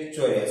શકીએ?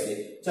 84.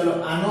 ચલો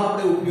આનો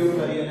આપણે ઉપયોગ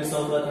કરી અને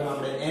સૌપ્રથમ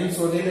આપણે n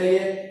શોધી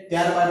લઈએ,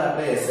 ત્યારબાદ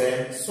આપણે Sn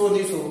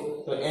શોધીશું.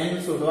 તો n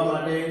શોધવા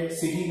માટે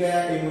શીખી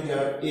ગયા એ મુજબ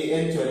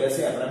an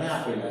 84 આપણને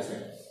આપેલા છે.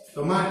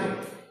 તો માટે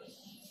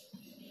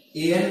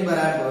an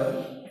બરાબર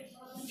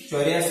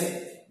 84.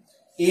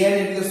 an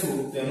એટલે શું?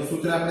 તેનું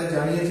સૂત્ર આપણે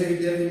જાણીએ છીએ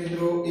વિદ્યાર્થી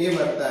મિત્રો. a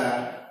વત્તા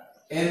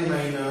n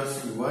માઈનસ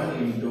 1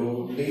 ઇન્ટુ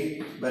d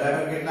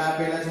બરાબર કેટલા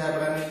આપેલા છે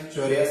આપણને?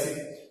 84.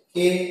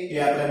 a એ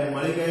આપણને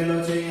મળી ગયેલો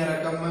છે અહીંયા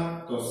રકમમાં.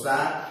 તો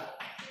 7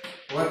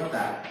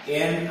 વત્તા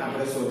n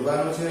આપણે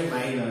શોધવાનું છે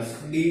માઈનસ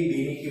d. d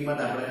ની કિંમત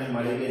આપણને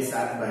મળી ગઈ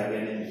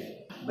 7/2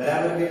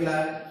 બરાબર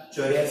કેટલા?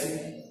 84.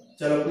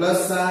 ચલો પ્લસ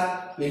 7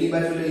 પેલી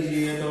બાજુ લઈ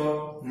જઈએ તો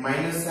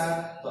માઈનસ 7.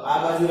 તો આ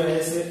બાજુ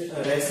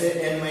રહેશે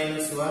n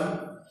માઈનસ 1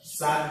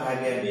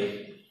 7/2.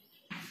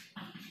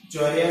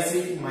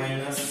 84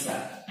 માઈનસ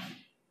 7.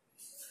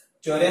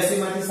 84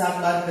 માંથી 7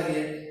 બાદ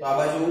કરીએ તો આ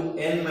બાજુ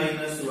n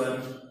માઈનસ 1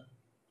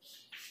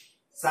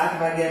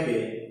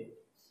 7/2.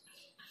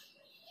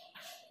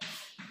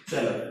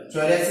 ચલો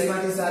 84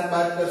 માંથી 7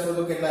 બાદ કરશો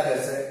તો કેટલા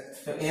રહેશે?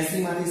 તો 80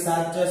 માંથી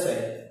 7 જશે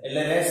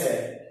એટલે રહેશે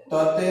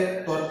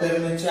 73. 73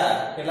 ને 4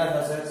 કેટલા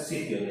થશે?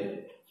 77.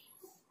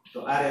 તો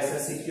આ રહેશે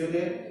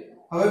 77.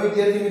 હવે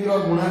વિદ્યાર્થી મિત્રો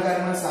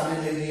ગુણાકારમાં સામે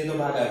લઈ જઈએ તો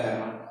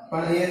ભાગાકારમાં.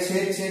 પણ અહીંયા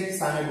છેદ છેદ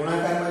સામે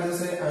ગુણાકારમાં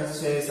જશે, અંશ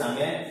છે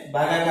સામે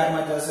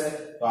ભાગાકારમાં જશે.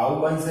 તો આવું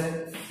બનશે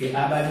કે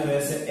આ બાજુ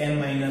રહેશે n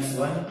માઈનસ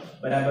 1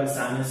 બરાબર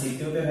સામે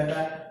 77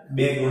 હતા.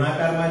 બે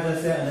ગુણાકારમાં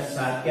જશે અને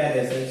 7 ક્યાં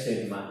રહેશે?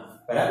 છેદમાં.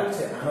 બરાબર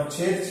છે. આનો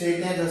છેદ છે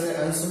ક્યાં જશે?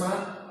 અંશમાં,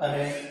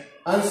 અને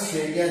અંશ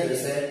છે ક્યાં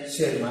જશે?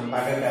 છેદમાં.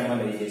 ભાગાકારમાં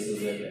લઈ જઈશું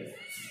એટલે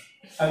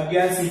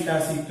 11 *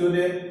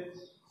 77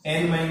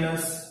 n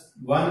માઈનસ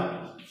 1.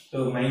 તો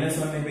માઈનસ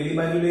 1 ને પેલી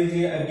બાજુ લઈ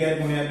જઈએ. 11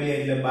 * 2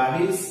 એટલે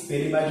 22.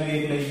 પેલી બાજુ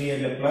 1 લઈ જઈએ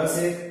એટલે પ્લસ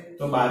 1.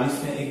 તો 22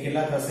 ને 1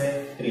 કેટલા થશે?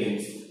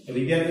 23. તો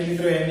વિદ્યાર્થી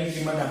મિત્રો એની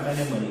કિંમત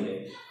આપણને મળી ગઈ.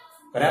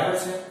 બરાબર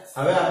છે.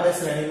 હવે આપણે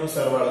શ્રેણીનો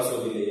સરવાળો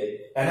શોધી લઈએ.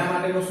 એના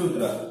માટેનું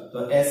સૂત્ર તો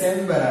Sn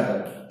બરાબર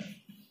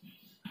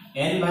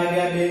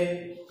n/2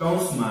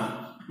 કૌંસમાં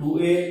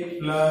 2a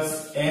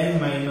n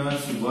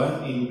minus 1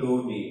 into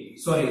d.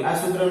 Sorry, આ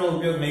સૂત્રનો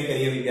ઉપયોગ નહીં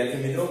કરીએ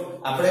વિદ્યાર્થી મિત્રો.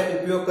 આપણે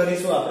ઉપયોગ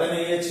કરીશું, આપણને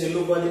અહીંયા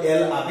છેલ્લું પદ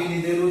l આપી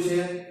દીધેલું છે,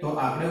 તો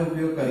આપણે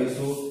ઉપયોગ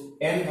કરીશું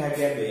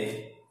n/2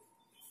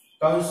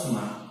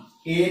 કૌંસમાં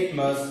a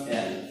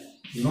l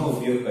નો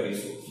ઉપયોગ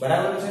કરીશું.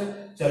 બરાબર છે.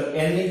 ચલો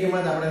n ની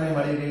કિંમત આપણને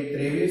મળી ગઈ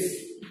 23.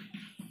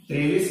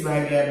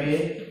 23/2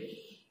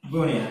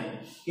 ગુણ્યા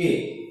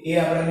a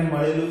આપણને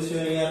મળેલું છે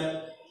અહીંયા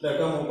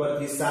રકમ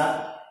ઉપરથી 7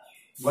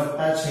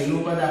 વત્તા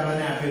છેલ્લું પદ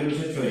આપણને આપેલું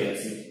છે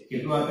 84.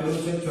 કેટલું આપેલું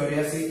છે?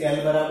 84. l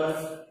બરાબર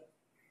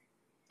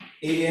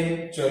an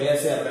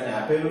 84 આપણને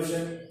આપેલું છે.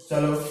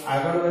 ચલો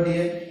આગળ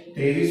વધીએ.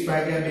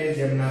 23/2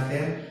 જેમના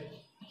તેમ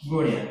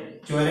ગુણ્યા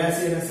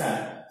 84 અને 7.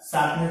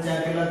 7 ને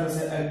 4 કેટલા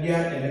થશે?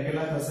 11 એટલે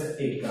કેટલા થશે?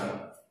 91.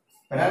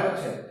 બરાબર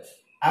છે.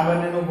 આ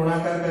બંનેનો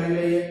ગુણાકાર કરી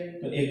લઈએ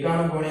તો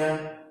 91 ગુણ્યા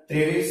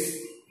 23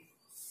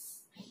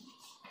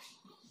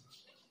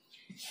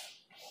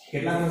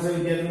 કેટલા થશે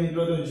વિદ્યાર્થી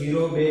મિત્રો? તો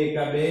 0 2 1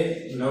 2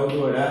 9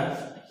 2 18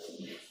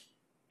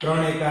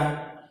 3 1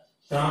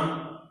 3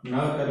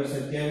 9 કરી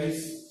 27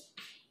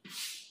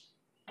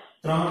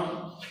 3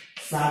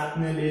 7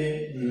 ને 2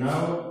 9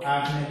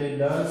 8 ને 2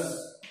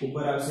 10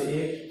 ઉપર આવશે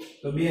 1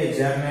 તો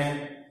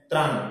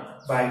 2093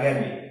 ભાગ્યા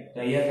 2. તો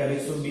અહીંયા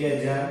કરીશું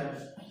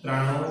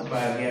 2093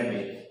 ભાગ્યા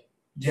 2.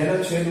 જેનો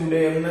છેદ ઉડે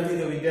એમ નથી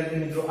તો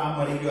વિદ્યાર્થી મિત્રો આ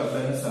મળી ગયો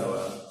આપણને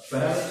સરવાળો.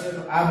 બરાબર છે.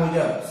 તો આ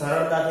મુજબ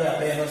સરળતાથી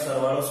આપણે એનો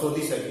સરવાળો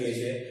શોધી શકીએ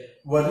છીએ.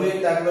 વધુ એક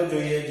દાખલો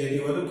જોઈએ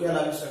જેથી વધુ ખ્યાલ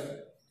આવી શકે.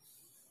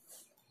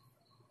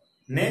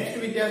 નેક્સ્ટ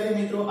વિદ્યાર્થી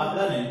મિત્રો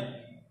આપણને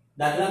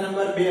દાખલા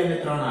નંબર 2 અને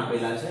 3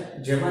 આપેલા છે,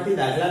 જેમાંથી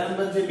દાખલા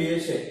નંબર જે 2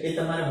 છે એ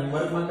તમારે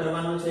હોમવર્કમાં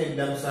કરવાનો છે.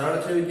 એકદમ સરળ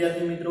છે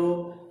વિદ્યાર્થી મિત્રો.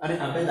 અને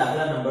આપણે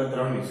દાખલા નંબર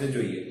 3 વિશે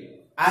જોઈએ.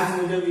 આ જ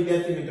મુજબ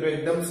વિદ્યાર્થી મિત્રો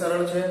એકદમ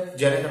સરળ છે.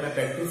 જ્યારે તમે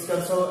પ્રેક્ટિસ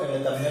કરશો એટલે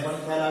તમને પણ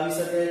ખ્યાલ આવી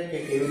શકે કે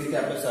કેવી રીતે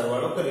આપણે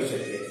સરવાળો કરી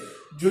શકીએ.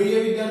 જોઈએ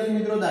વિદ્યાર્થી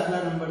મિત્રો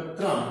દાખલા નંબર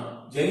 3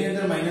 જેની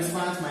અંદર -5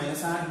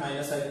 -8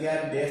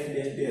 -11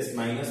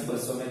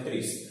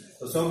 -230.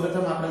 તો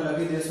સૌપ્રથમ આપણે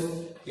લખી દેશું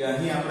કે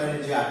અહીં આપણે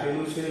જે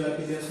આપેલું છે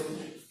લખી દેશું.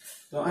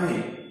 તો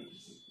અહીં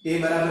a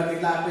બરાબર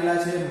કેટલા આપેલા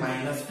છે?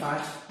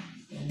 -5.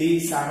 d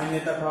સામાન્ય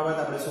તફાવત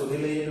આપણે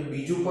શોધી લઈએ તો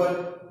બીજું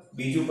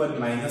પદ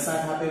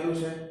 -8 આપેલું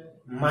છે.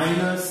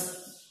 માઈનસ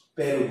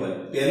પહેલું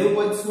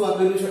પદ શું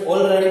આપેલું છે?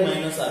 ઓલરેડી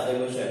માઈનસ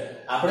આપેલું છે.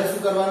 આપણે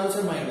શું કરવાનું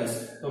છે? માઈનસ.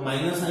 તો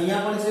માઈનસ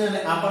અહીંયા પણ છે અને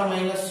આ પણ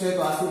માઈનસ છે,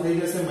 તો આ શું થઈ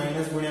જશે?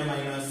 માઈનસ ગુણ્યા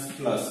માઈનસ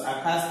પ્લસ. આ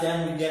ખાસ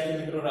ધ્યાન વિદ્યાર્થી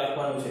મિત્રો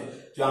રાખવાનું છે.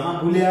 જો આમાં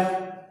ભૂલ્યા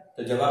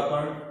તો જવાબ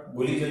પણ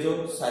ભૂલી જજો,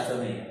 સાચો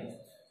નહીં આવે.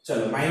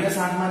 ચલો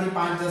 -8 માંથી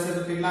 5 જશે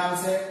તો કેટલા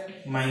આવશે?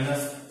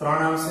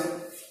 -3 આવશે.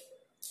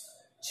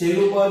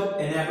 છેલ્લું પદ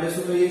એને આપણે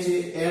શું કહીએ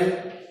છીએ?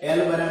 l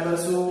બરાબર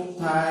શું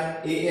થાય?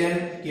 an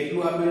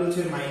કેટલું આપેલું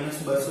છે?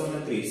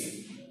 -230.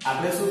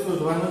 આપણે શું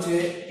શોધવાનું છે?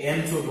 n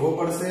શોધવો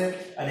પડશે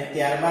અને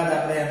ત્યારબાદ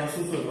આપણે એનો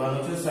શું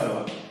શોધવાનું છે?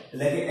 સરવાળો,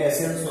 એટલે કે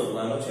Sn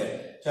શોધવાનો છે.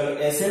 ચલો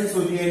Sn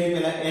શોધીએ એની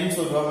પહેલા n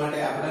શોધવા માટે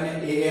આપણને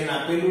an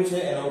આપેલું છે,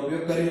 એનો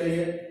ઉપયોગ કરી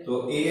લઈએ. તો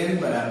an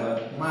બરાબર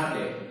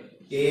માટે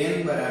an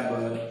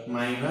બરાબર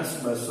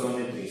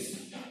 -230.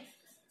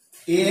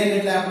 an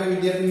એટલે આપણે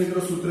વિદ્યાર્થી મિત્રો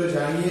સૂત્ર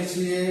જાણીએ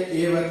છીએ,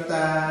 a +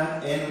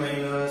 n - 1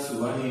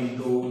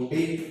 * t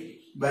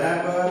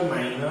બરાબર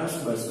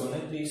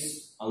 -230.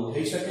 આવું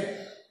થઈ શકે.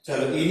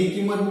 ચલો a ની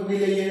કિંમત મૂકી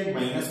લઈએ,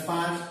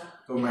 -5,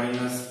 તો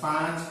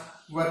 -5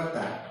 +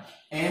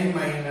 n -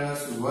 1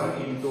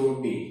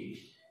 * d.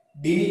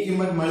 d ની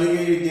કિંમત મળી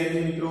ગઈ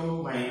વિદ્યાર્થી મિત્રો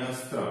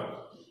 -3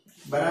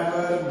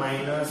 બરાબર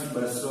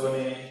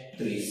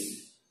 -230.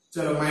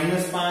 ચલો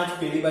 -5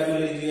 પેલી બાજુ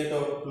લઈ જઈએ તો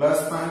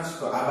 +5,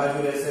 તો આ બાજુ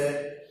રહેશે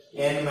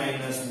n - 1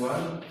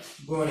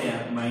 *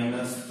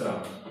 -3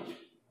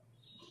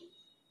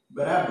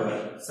 બરાબર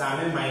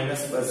સામે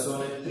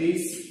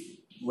 -230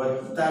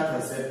 વત્તા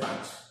થશે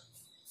 5.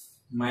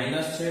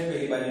 માઈનસ છે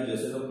પેલી બાજુ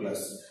જશે તો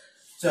પ્લસ.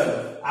 ચલો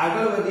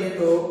આગળ વધીએ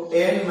તો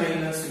n - 1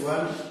 *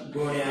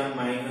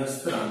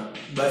 -3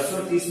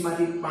 230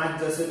 માંથી 5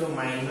 જશે તો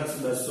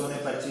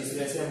 -225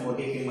 રહેશે.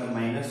 મોટી કિંમત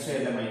માઈનસ છે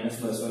એટલે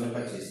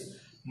 -225.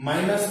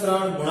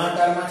 -3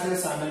 ગુણાકારમાં છે,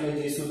 સામે લઈ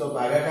જઈશું તો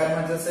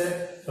ભાગાકારમાં જશે.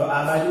 તો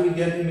આ બાજુ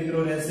વિદ્યાર્થી મિત્રો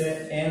રહેશે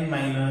n -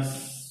 1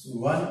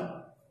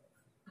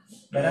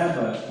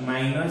 બરાબર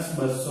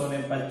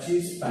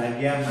 -225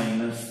 ભાગ્યા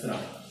 -3.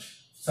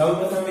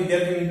 સૌપ્રથમ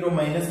વિદ્યાર્થી મિત્રો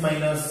માઈનસ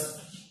માઈનસ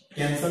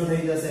કેન્સલ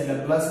થઈ જશે એટલે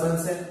પ્લસ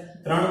બનશે.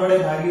 3 વડે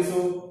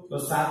ભાગીશું તો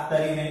 7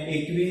 તરીને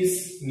 21,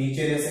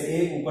 નીચે રહેશે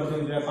 1,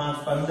 ઉપરથી ઉતરે 5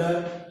 15,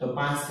 તો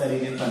 5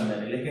 તરીને 15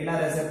 એટલે કેટલા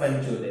રહેશે?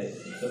 75.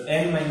 તો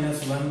n -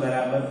 1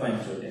 બરાબર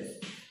 75.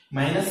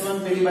 -1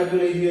 પેલી બાજુ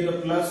લઈ જઈએ તો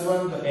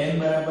 +1, તો n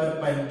બરાબર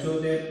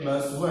 75 +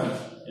 1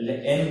 એટલે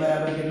n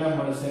બરાબર કેટલા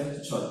મળશે?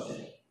 76.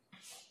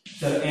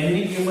 ચલો n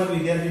ની કિંમત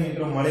વિદ્યાર્થી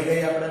મિત્રો મળી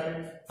ગઈ આપણને.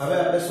 હવે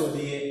આપણે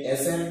શોધીએ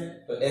Sn.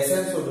 તો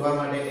Sn શોધવા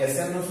માટે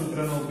Sn નો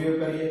સૂત્રનો ઉપયોગ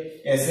કરીએ.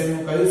 Sn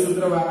નું કયું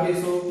સૂત્ર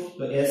વાપરીશું?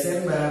 તો Sn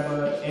બરાબર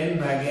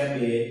n/2 a +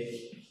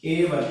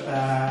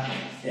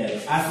 l.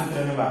 આ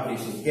સૂત્રને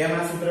વાપરીશું. કેમ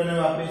આ સૂત્રને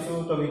વાપરીશું?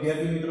 તો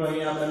વિદ્યાર્થી મિત્રો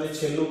અહીંયા આપણને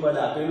છેલ્લું પદ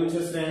આપેલું છે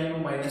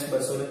શ્રેણીનું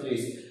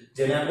 -230,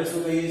 જેને આપણે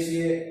શું કહીએ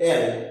છીએ?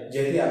 l,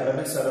 જેથી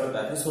આપણે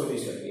સરળતાથી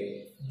શોધી શકીએ.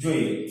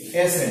 જોઈએ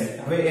Sn.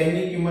 હવે n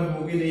ની કિંમત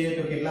મૂકી દઈએ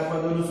તો કેટલા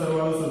પદોનો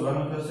સરવાળો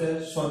શોધવાનો થશે?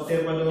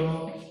 76 પદોનો.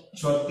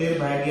 76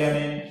 ભાગ્યા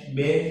ને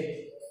 2.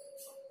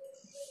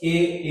 a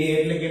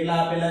એટલે કેટલા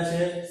આપેલા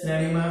છે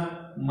શ્રેણીમાં?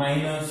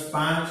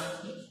 -5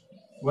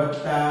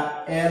 વત્તા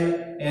l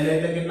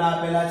એટલે કેટલા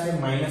આપેલા છે?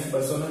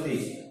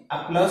 -230. આ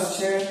પ્લસ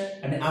છે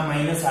અને આ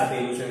માઈનસ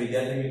આપેલું છે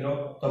વિદ્યાર્થી મિત્રો.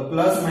 તો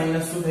પ્લસ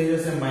માઈનસ શું થઈ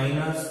જશે?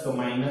 માઈનસ, તો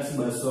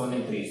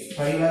 -230.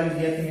 ફરીવાર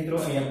વિદ્યાર્થી મિત્રો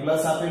અહીંયા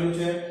પ્લસ આપેલું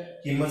છે,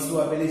 કિંમત શું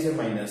આપેલી છે?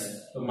 માઈનસ.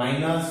 તો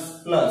માઈનસ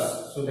પ્લસ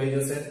શું થઈ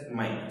જશે?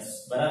 માઈનસ.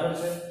 બરાબર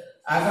છે.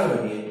 આગળ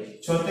વધીએ.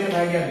 76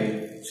 ભાગ્યા 2.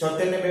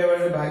 76 ને 2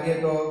 વડે ભાગીએ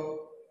તો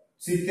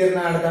 70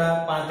 ના અડધા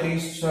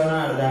 35, 6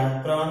 ના અડધા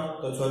 3,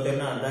 તો 76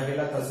 ના અડધા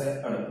કેટલા થશે?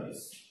 38.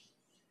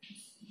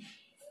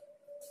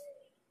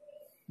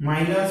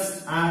 માઈનસ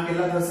આ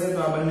કેટલા થશે? તો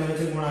આ બંને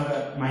વચ્ચે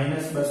ગુણાકાર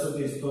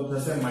 -230, તો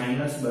થશે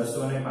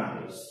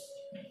 -235.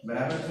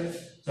 બરાબર છે.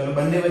 ચલો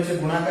બંને વચ્ચે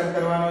ગુણાકાર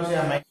કરવાનો છે.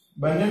 આ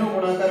બંનેનો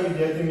ગુણાકાર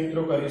વિદ્યાર્થી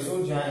મિત્રો કરીશું.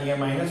 જ્યાં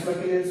અહીંયા માઈનસ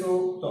લખી દઈશું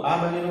તો આ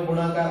બંનેનો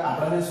ગુણાકાર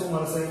આપણને શું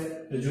મળશે?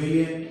 તો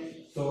જોઈએ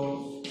તો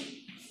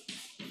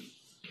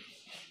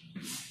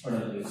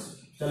 38.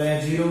 ચલો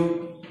અહીંયા 0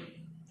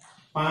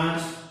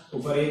 5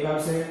 ઉપર 1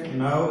 આવશે,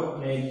 9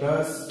 ને 1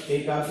 10,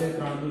 1 આવશે,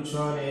 3 2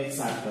 6 ને 1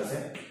 7 થશે.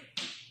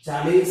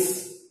 40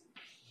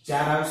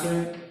 4 આવશે,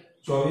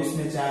 24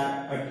 ને 4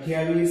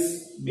 28,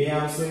 2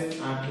 આવશે,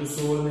 8 2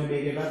 16 ને 2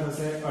 કેટલા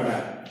થશે?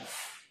 18.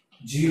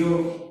 0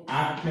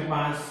 8 ને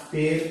 5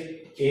 13,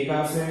 1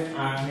 આવશે,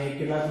 8 ને 1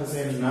 કેટલા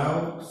થશે? 9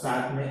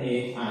 7 ને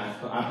 1 8.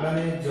 તો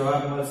આપણને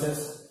જવાબ મળશે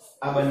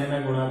આ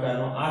બંનેના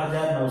ગુણાકારનો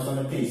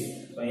 8930.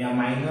 તો અહીંયા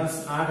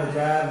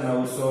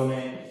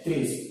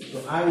 -8930. તો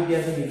આ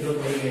વિદ્યાર્થી મિત્રો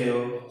થઈ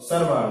ગયો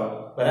સરવાળો.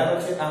 બરાબર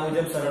છે. આ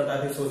મુજબ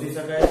સરળતાથી શોધી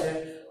શકાય છે.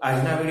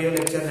 આજના વિડિયો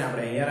લેક્ચરને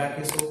આપણે અહીંયા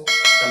રાખીશું.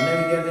 તમને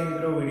વિદ્યાર્થી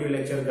મિત્રો વિડિયો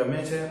લેક્ચર ગમે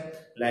છે?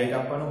 લાઈક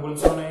આપવાનું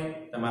ભૂલશો નહીં.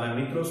 તમારા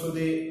મિત્રો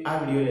સુધી આ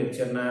વિડિયો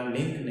લેક્ચરના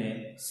લિંકને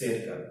શેર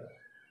કરો.